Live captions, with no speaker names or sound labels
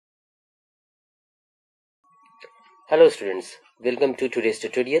Hello students, welcome to today's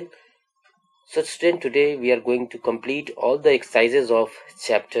tutorial. So today we are going to complete all the exercises of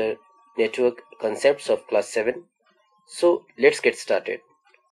chapter network concepts of class 7. So let's get started.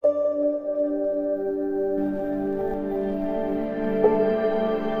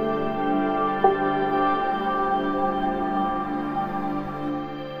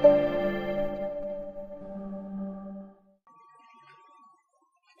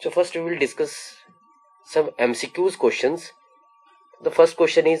 So first we will discuss some MCQs questions. The first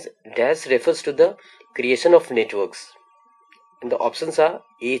question is, dash refers to the creation of networks. And the options are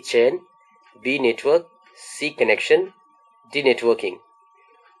A. Chain, B. Network, C. Connection, D. Networking.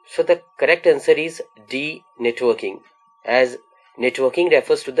 So the correct answer is D. Networking, as networking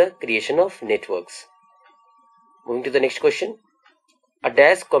refers to the creation of networks. Moving to the next question. A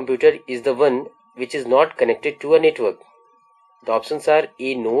dash computer is the one which is not connected to a network. The options are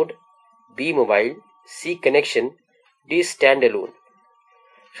A. Node, B. Mobile, C. Connection, D. Standalone.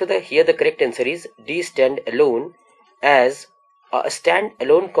 So here the correct answer is D. Standalone, as a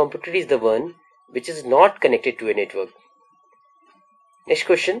standalone computer is the one which is not connected to a network. Next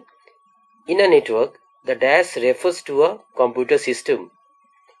question. In a network, the dash refers to a computer system.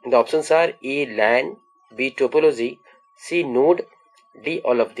 And the options are A. LAN, B. Topology, C. Node, D.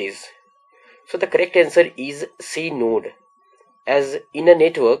 All of these. So the correct answer is C. Node, as in a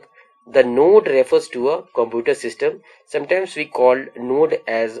network, the node refers to a computer system. Sometimes we call node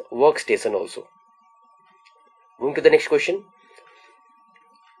as workstation also. Moving to the next question.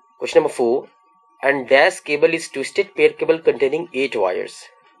 Question number 4. And dash cable is twisted pair cable containing 8 wires.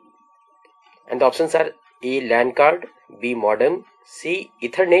 And the options are A. LAN card, B. modem, C.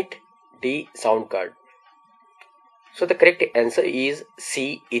 Ethernet, D. sound card. So the correct answer is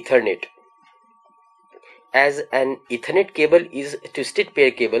C. Ethernet, as an Ethernet cable is a twisted pair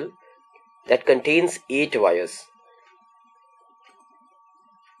cable that contains 8 wires.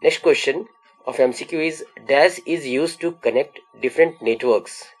 Next question of MCQ is, dash is used to connect different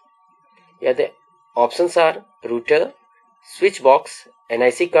networks. Here the options are router, switch box,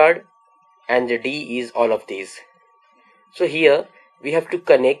 NIC card, and the D is all of these. So here we have to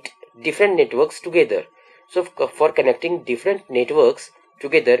connect different networks together. So for connecting different networks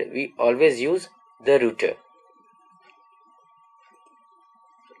together, we always use the router.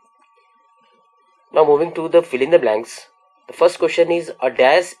 Now moving to the fill in the blanks. The first question is, a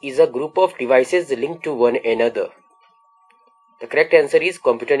dash is a group of devices linked to one another. The correct answer is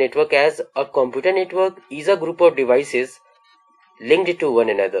computer network, as a computer network is a group of devices linked to one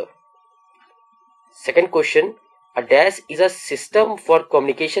another. Second question, a dash is a system for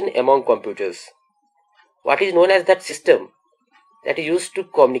communication among computers. What is known as that system that is used to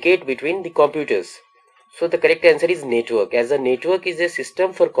communicate between the computers? So the correct answer is network, as a network is a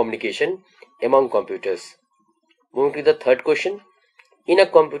system for communication among computers. Moving to the third question. In a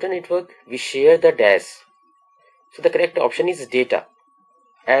computer network, we share the dash. So the correct option is data,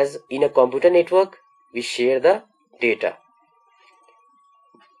 as in a computer network, we share the data.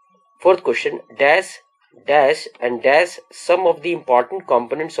 Fourth question. Dash, dash, and dash some of the important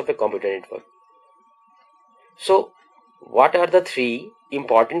components of a computer network. So what are the three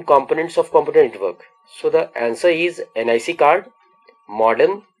important components of computer network? So the answer is NIC card,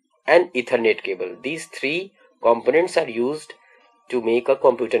 modem, and Ethernet cable. These three components are used to make a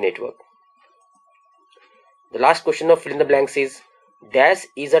computer network. The last question of fill in the blanks is, dash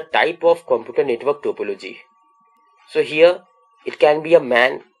is a type of computer network topology. So here it can be a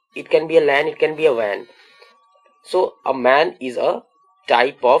MAN, it can be a LAN, it can be a WAN. So a MAN is a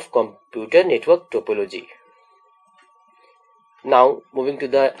type of computer network topology. Now moving to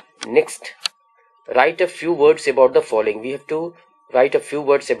the next, write a few words about the following. We have to write a few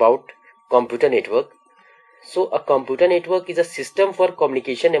words about computer network. So a computer network is a system for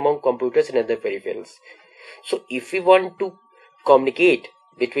communication among computers and other peripherals. So if we want to communicate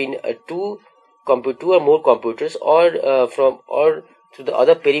between two or more computers, or to the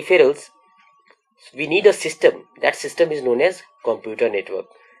other peripherals, we need a system. That system is known as computer network.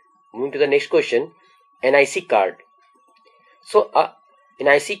 Moving to the next question, NIC card. So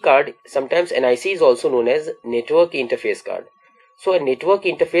NIC card, sometimes NIC is also known as network interface card. So a network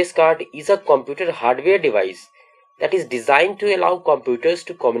interface card is a computer hardware device that is designed to allow computers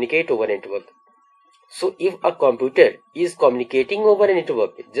to communicate over a network. So if a computer is communicating over a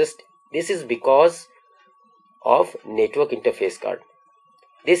network, this is because of network interface card.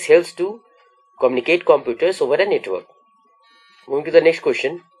 This helps to communicate computers over a network. Moving to the next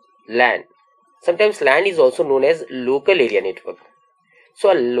question, LAN. Sometimes LAN is also known as local area network.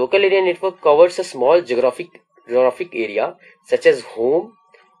 So a local area network covers a small geographic area such as home,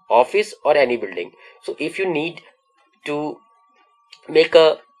 office, or any building. So if you need to make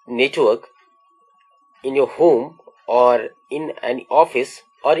a network in your home or in an office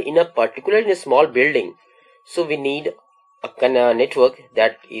or in a small building, so we need a network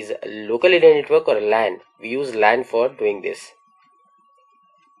that is a local area network or a LAN. We use LAN for doing this.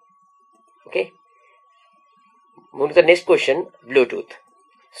 Okay, move to the next question, Bluetooth.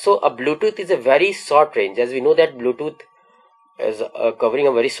 So a Bluetooth is a very short range. As we know that Bluetooth is covering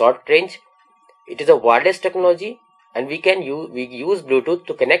a very short range. It is a wireless technology, and we use Bluetooth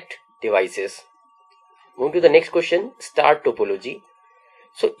to connect devices. Moving to the next question, star topology.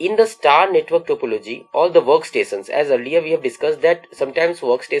 So in the star network topology, all the workstations, as earlier we have discussed that sometimes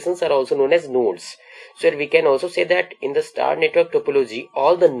workstations are also known as nodes. So we can also say that in the star network topology,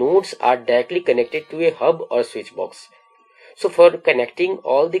 all the nodes are directly connected to a hub or switch box. So for connecting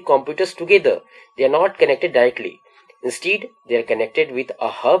all the computers together, they are not connected directly. Instead, they are connected with a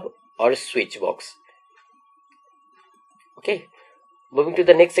hub or a switch box. Okay, moving to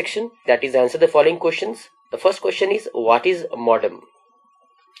the next section, that is answer the following questions. The first question is, what is a modem?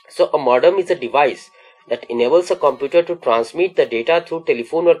 So a modem is a device that enables a computer to transmit the data through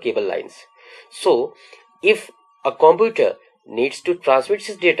telephone or cable lines. So if a computer needs to transmit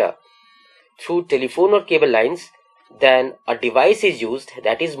its data through telephone or cable lines, then a device is used,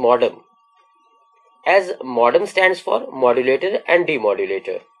 that is modem. As modem stands for modulator and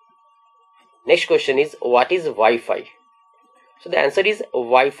demodulator. Next question is, what is Wi-Fi? So the answer is,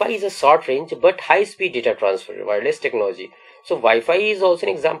 Wi-Fi is a short range but high speed data transfer wireless technology. So Wi-Fi is also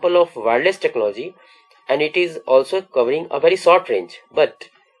an example of wireless technology, and it is also covering a very short range but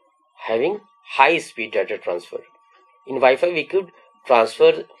having high speed data transfer. In Wi-Fi we could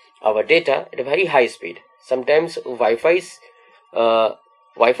transfer our data at a very high speed. Sometimes Wi-Fi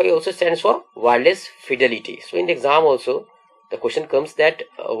also stands for wireless fidelity. So in the exam also the question comes that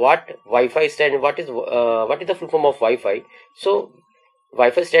what Wi-Fi stands, what is the full form of Wi-Fi? So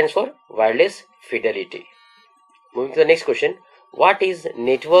Wi-Fi stands for wireless fidelity. Moving to the next question, what is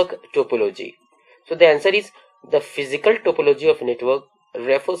network topology? So the answer is, the physical topology of network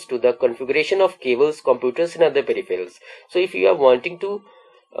refers to the configuration of cables, computers and other peripherals. So if you are wanting to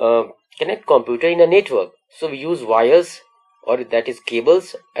connect computer in a network, so we use wires, or that is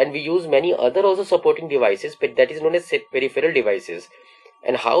cables, and we use many other also supporting devices, but that is known as peripheral devices.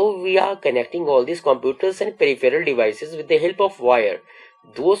 And how we are connecting all these computers and peripheral devices with the help of wire,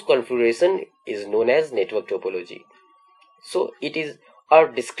 those configuration is known as network topology. So it is a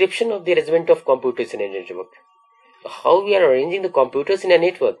description of the arrangement of computers in a network. How we are arranging the computers in a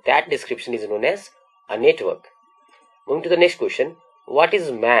network, that description is known as a network. Moving to the next question, what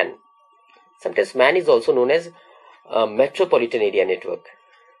is MAN? Sometimes MAN is also known as a metropolitan area network.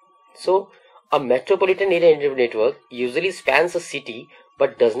 So a metropolitan area network usually spans a city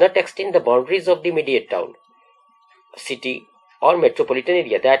but does not extend the boundaries of the immediate town, city or metropolitan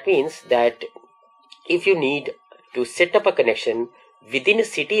area. That means that if you need to set up a connection within a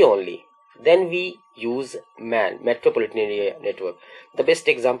city only, then we use MAN, metropolitan area network. The best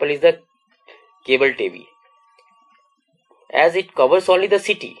example is the cable TV, as it covers only the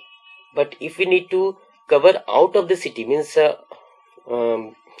city. But if we need to cover out of the city, means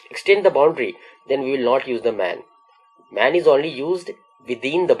extend the boundary, then we will not use the MAN. MAN is only used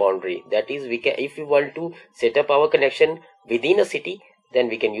within the boundary. That is, we can, if we want to set up our connection within a city, then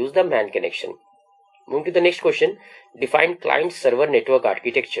we can use the MAN connection. Moving to the next question, define client server network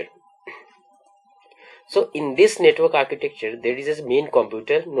architecture. So in this network architecture, there is a main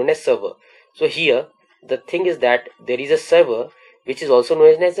computer known as server. So here the thing is that there is a server which is also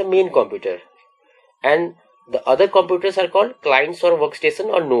known as a main computer, and the other computers are called clients or workstation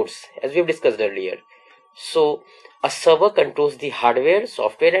or nodes, as we have discussed earlier. So a server controls the hardware,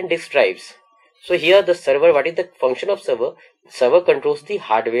 software and disk drives. So here the server, what is the function of server? Server controls the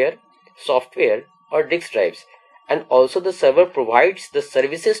hardware, software or disk drives, and also the server provides the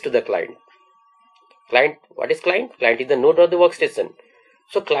services to the client. Client, what is client? Client is the node or the workstation.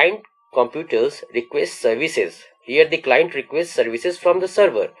 So client computers request services. Here the client requests services from the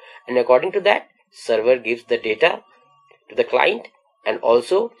server, and according to that, server gives the data to the client. And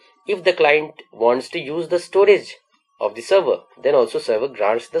also if the client wants to use the storage of the server, then also server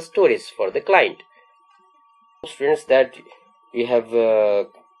grants the storage for the client. Students, that we have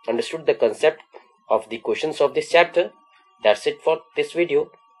understood the concept of the questions of this chapter. That's it for this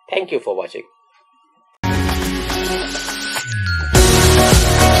video. Thank you for watching.